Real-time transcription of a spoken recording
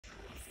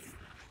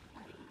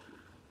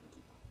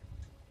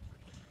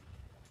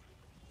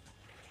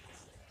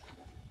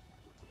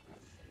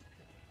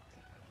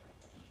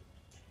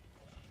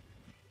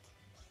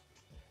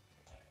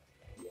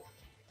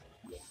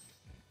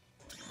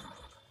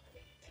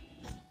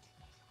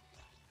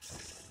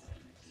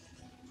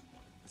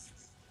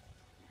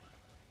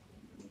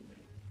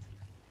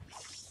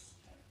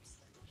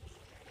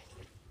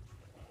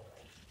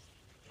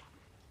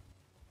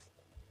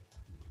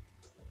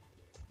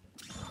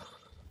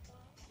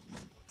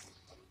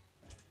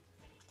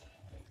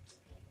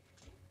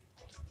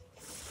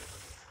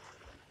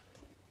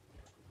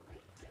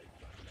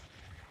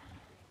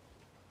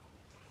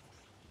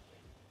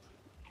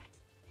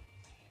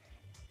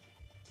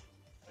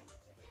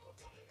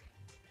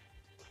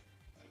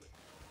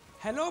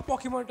Hello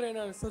Pokemon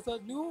trainers. So the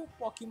new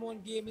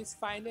Pokemon game is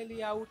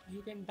finally out.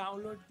 You can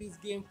download this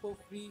game for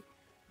free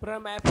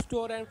from App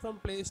Store and from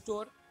Play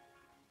Store.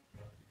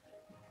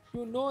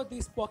 To know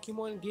this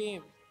Pokemon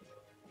game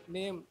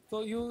name,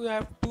 so you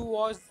have to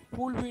watch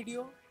full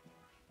video.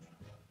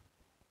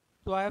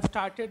 So I have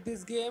started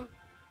this game.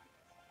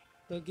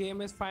 The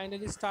game is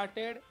finally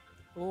started.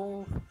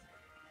 Oh,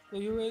 so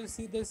you will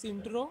see this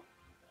intro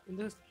in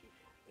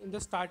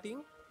the starting,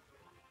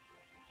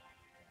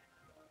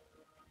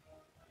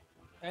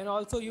 and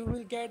also you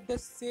will get the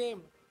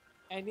same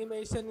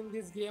animation in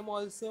this game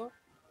also.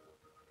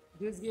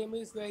 This game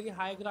is very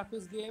high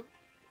graphics game.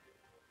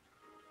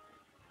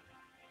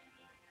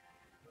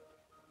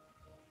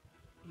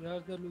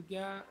 Here's the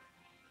Lugia.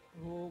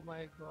 Oh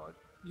my god.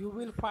 You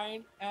will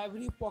find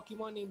every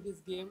Pokemon in this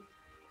game,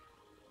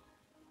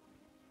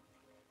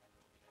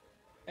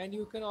 and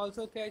you can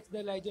also catch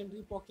the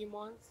legendary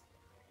Pokemons.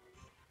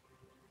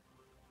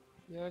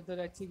 Here's the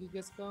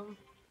Rechigigascum,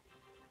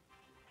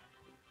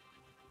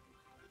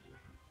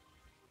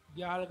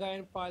 Dialga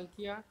and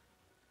Palkia.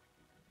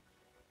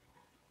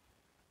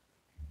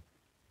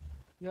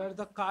 Here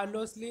the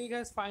Carlos League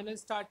has finally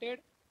started.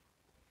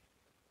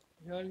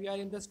 Here we are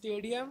in the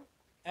stadium.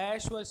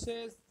 Ash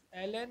versus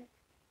Ellen.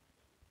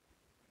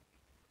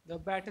 The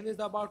battle is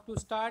about to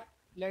start.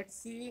 Let's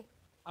see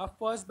our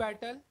first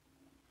battle.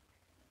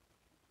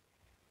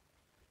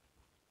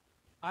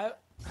 I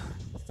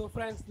so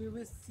friends, we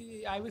will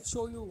see. I will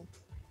show you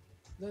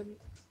the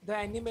the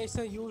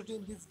animation used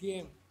in this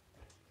game.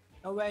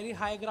 A very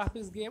high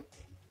graphics game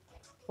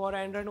for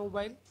Android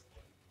mobile.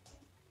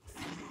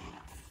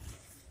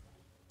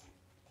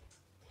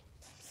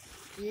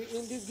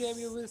 In this game,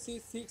 you will see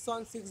 6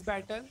 on 6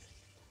 battle.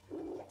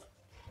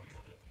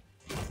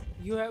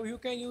 You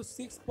can use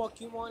 6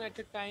 Pokemon at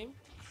a time.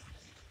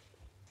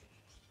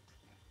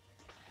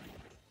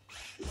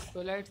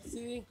 So let's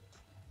see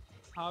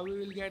how we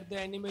will get the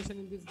animation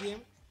in this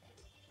game.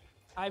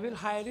 I will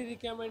highly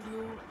recommend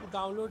you to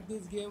download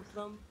this game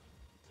from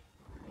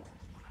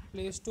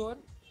Play Store.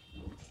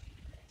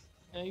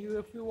 And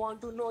if you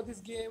want to know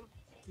this game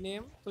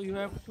name, so you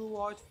have to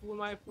watch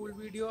my full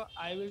video.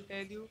 I will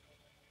tell you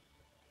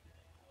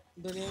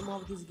the name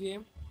of this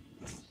game.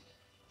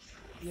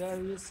 Here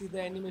you will see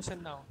the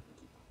animation now.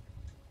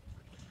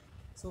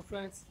 So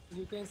friends,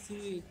 you can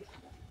see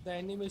the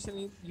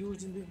animation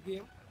used in this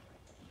game.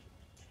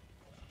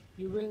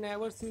 You will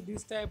never see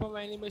this type of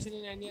animation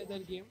in any other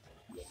game.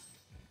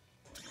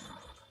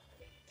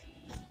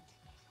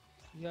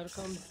 Here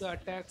comes the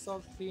attacks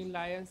of three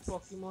lions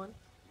Pokemon.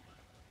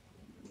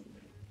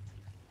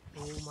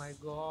 Oh my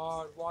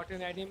god, what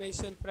an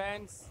animation,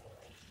 friends!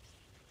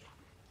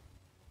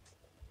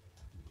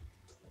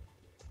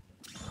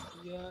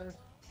 Here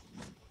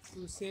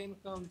Hussein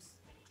comes.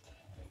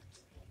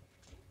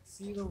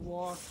 See the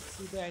walk,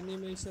 see the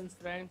animations,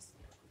 friends.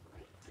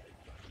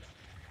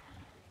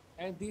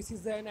 And this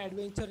is an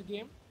adventure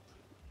game.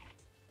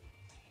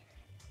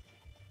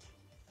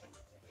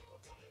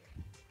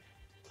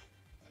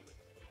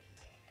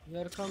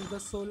 Here comes the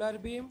solar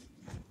beam.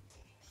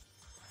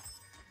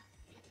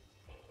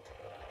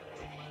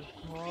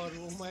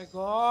 Oh my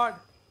god!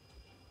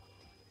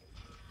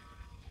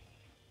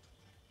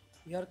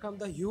 Here comes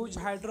the huge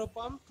hydro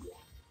pump.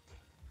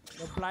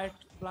 The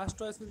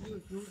Blastoise will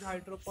use huge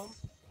hydro pump.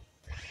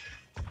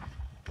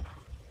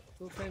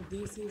 So friends,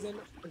 this is a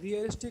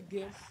realistic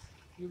game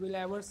you will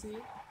ever see.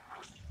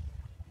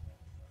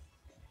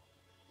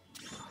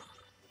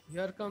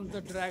 Here comes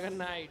the Dragon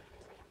Knight.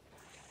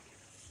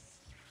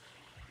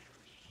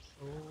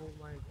 Oh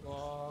my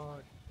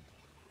god.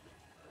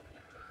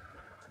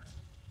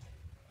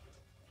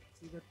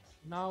 See that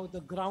now the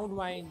ground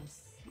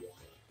vines.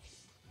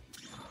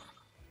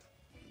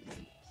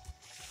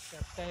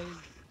 Reptile.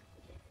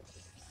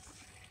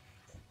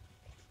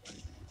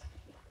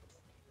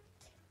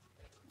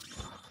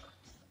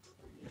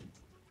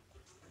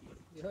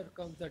 Here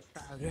comes the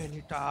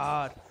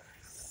Tyranitar.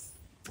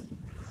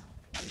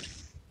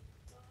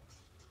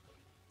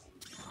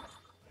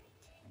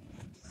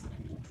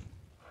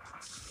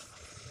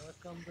 Here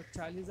comes the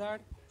Charizard.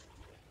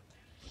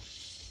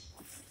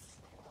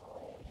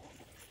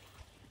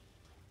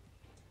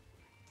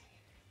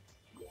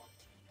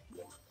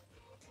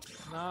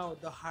 Now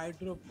the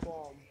Hydro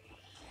Bomb.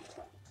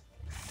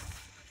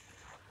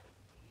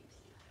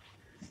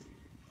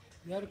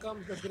 Here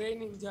comes the Grey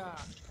Ninja.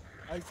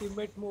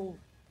 Ultimate move.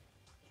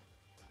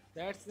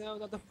 That's now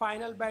that the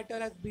final battle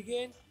has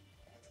begun.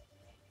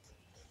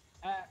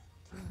 Uh,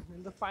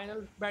 and the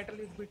final battle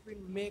is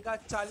between Mega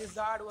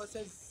Charizard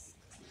versus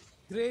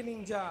Grey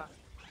Ninja.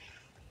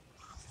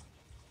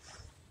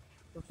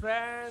 So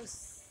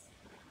friends,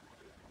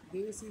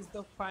 this is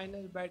the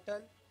final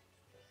battle.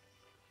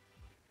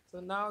 So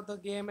now the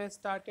game has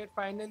started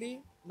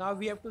finally. Now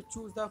we have to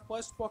choose the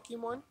first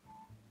Pokemon.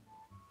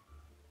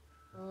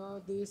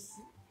 This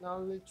now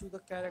we will choose the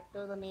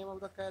character. The name of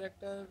the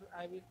character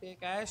I will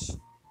take Ash.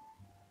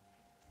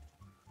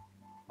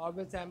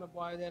 Always I'm a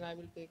boy, then I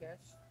will take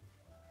Ash.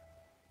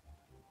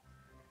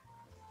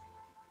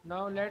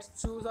 Now let's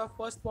choose our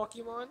first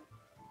Pokemon.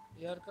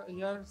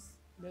 Here's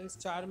there is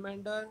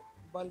Charmander,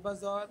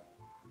 Bulbasaur,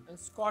 and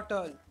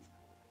Squirtle.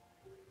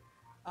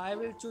 I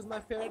will choose my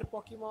favorite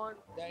Pokemon,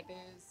 that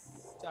is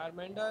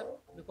Charmander,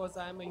 because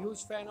I am a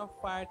huge fan of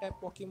fire type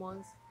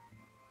Pokemons.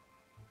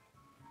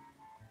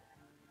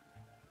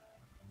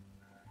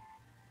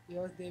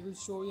 Here they will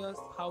show us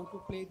how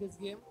to play this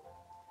game.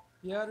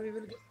 Here we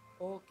will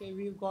okay,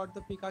 we've got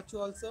the Pikachu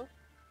also.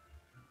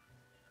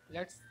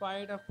 Let's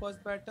fight our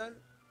first battle.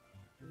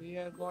 We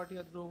have got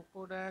here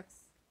Rokodax.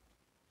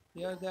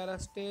 Here there are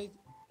stage.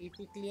 If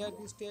we clear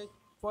this stage,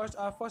 first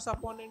our first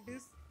opponent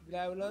is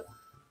Graveler.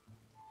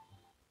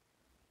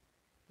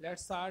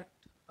 Let's start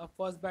our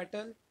first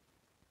battle.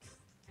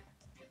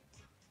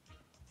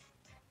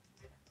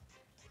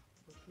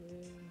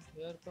 Okay,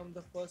 here come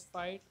the first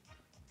fight.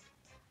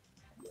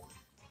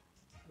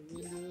 We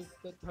will use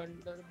the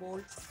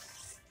Thunderbolt.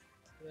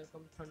 Here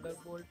comes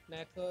Thunderbolt.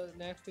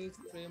 Next is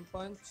Flame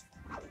Punch.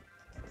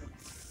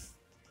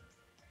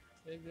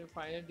 Here we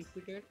finally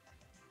defeated.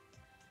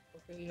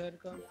 Okay, here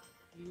comes.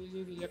 We will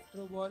use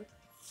Electro Ball.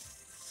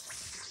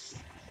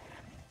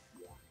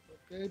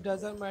 Okay, it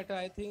doesn't matter.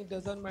 I think it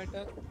doesn't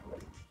matter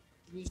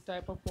which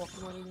type of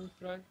Pokemon is in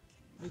front,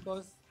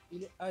 because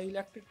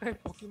electric type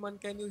Pokemon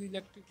can use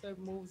electric type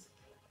moves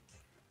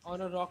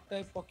on a rock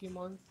type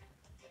Pokemon,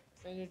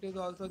 and it is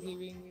also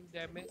giving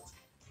damage.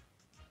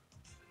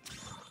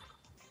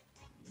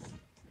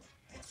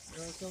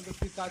 So the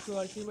Pikachu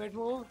ultimate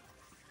move.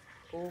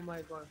 Oh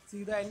my god.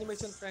 See the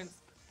animation, friends.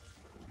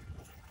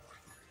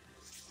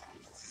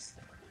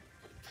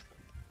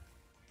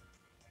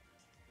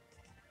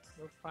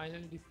 So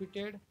finally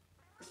defeated.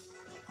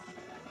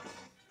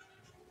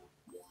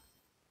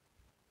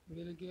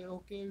 We'll get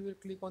okay, we will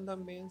click on the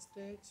main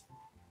stage.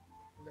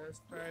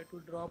 Let's try to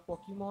draw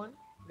Pokemon.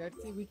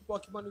 Let's see which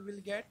Pokemon we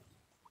will get.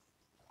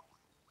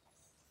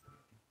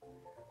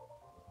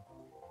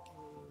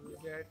 We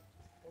get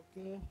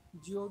okay,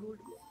 Geodude.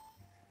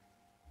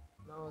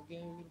 Now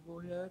again we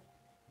will go here.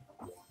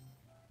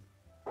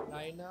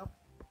 Line up.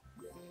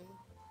 Okay.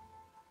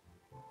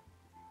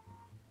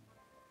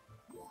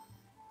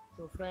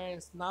 So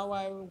friends, now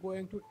I am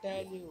going to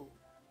tell you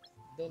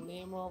the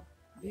name of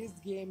this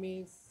game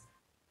is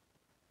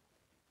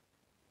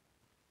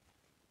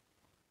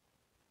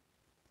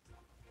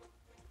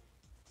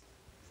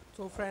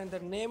so friends, the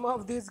name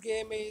of this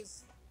game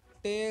is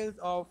Tales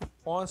of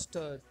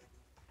Monsters.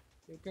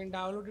 You can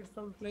download it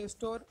from Play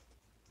Store.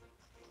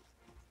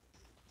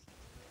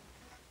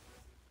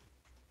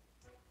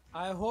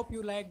 I hope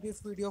you like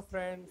this video,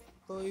 friends.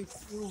 So if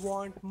you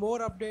want more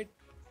update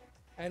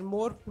and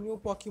more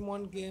new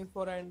Pokemon games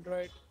for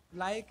Android,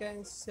 like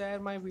and share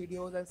my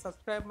videos and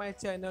subscribe my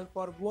channel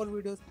for more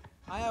videos.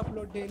 I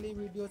upload daily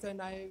videos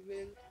and I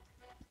will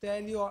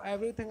tell you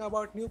everything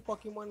about new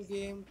Pokemon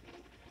game.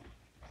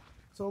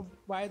 So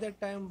by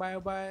that time, bye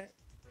bye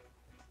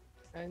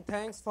and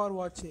thanks for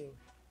watching.